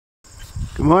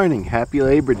Good morning. Happy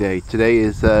Labor Day. Today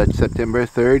is September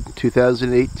 3rd,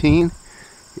 2018.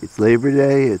 It's Labor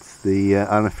Day. It's the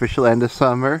unofficial end of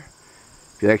summer.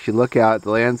 If you actually look out at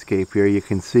the landscape here, you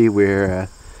can see where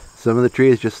some of the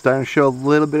trees are just starting to show a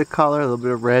little bit of color, a little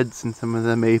bit of reds in some of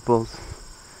the maples.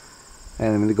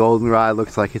 And the goldenrod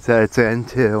looks like it's at its end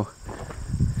too.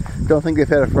 Don't think they've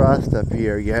had a frost up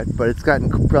here yet, but it's gotten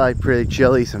probably pretty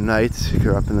chilly some nights if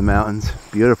you're up in the mountains.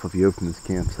 Beautiful view from this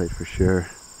campsite for sure.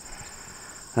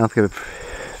 I don't think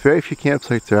very few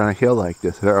campsites are on a hill like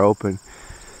this that are open,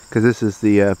 because this is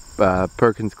the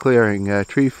Perkins Clearing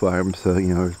tree farm, so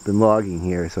there's been logging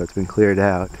here, so it's been cleared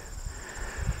out.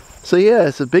 So yeah,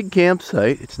 it's a big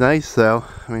campsite. It's nice though.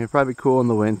 I mean, it's probably cool in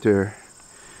the winter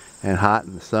and hot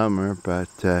in the summer, but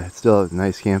it's still a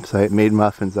nice campsite. Made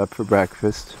muffins up for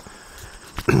breakfast.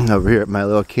 Over here at my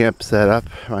little camp setup,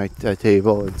 my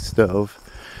table and stove.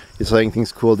 Just letting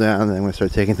things cool down, then I'm going to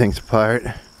start taking things apart.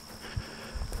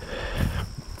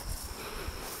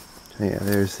 Yeah,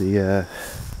 there's the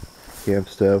camp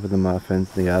stove with the muffins,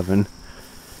 the oven,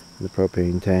 the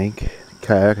propane tank, the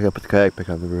kayak. I gotta put the kayak back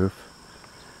on the roof.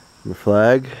 The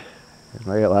flag. And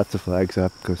I got lots of flags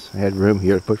up because I had room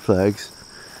here to put flags.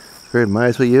 Figured might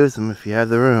as well use them if you have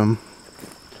the room.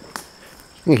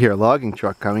 You can hear a logging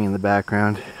truck coming in the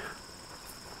background.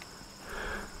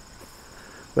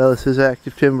 Well, this is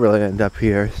active timberland up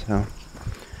here, so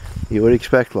you would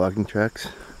expect logging trucks.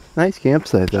 Nice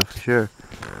campsite though, for sure.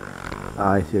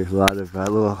 I see there's a lot of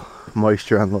little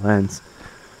moisture on the lens.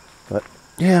 But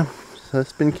yeah, so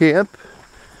it's been camp.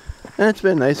 And it's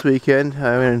been a nice weekend.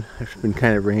 I mean, it's been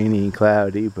kind of rainy and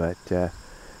cloudy, but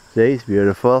today's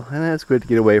beautiful. And it's good to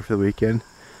get away for the weekend.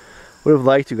 Would have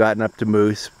liked to have gotten up to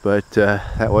moose, but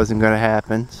that wasn't going to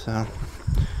happen. So,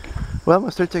 well, I'm going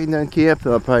to start taking down camp,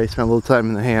 and I'll probably spend a little time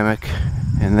in the hammock.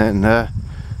 And then I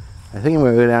think I'm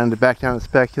going to go back down to the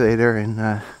speculator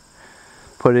and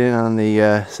put in on the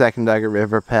Jessup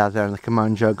River, path down to the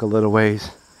Kamunjunk a little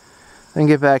ways. Then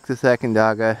get back to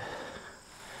Jessup,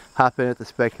 hop in at the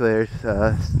speculator's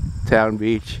town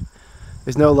beach.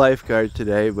 There's no lifeguard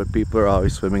today, but people are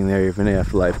always swimming there even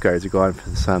after lifeguards are gone for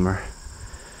the summer.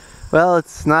 Well,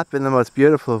 it's not been the most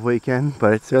beautiful weekend,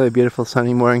 but it's really a beautiful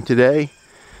sunny morning today.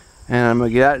 And I'm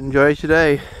going to get out and enjoy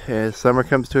today as summer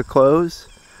comes to a close.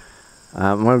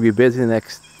 I'm going to be busy the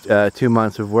next 2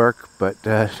 months of work, but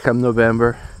come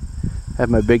November, I have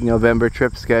my big November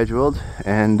trip scheduled,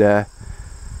 and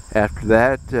after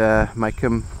that, I might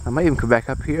even come back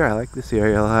up here. I like this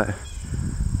area a lot.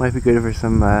 Might be good for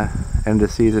some end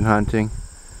of season hunting,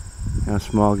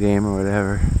 small game or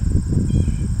whatever.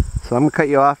 So I'm gonna cut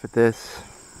you off at this.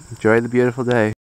 Enjoy the beautiful day.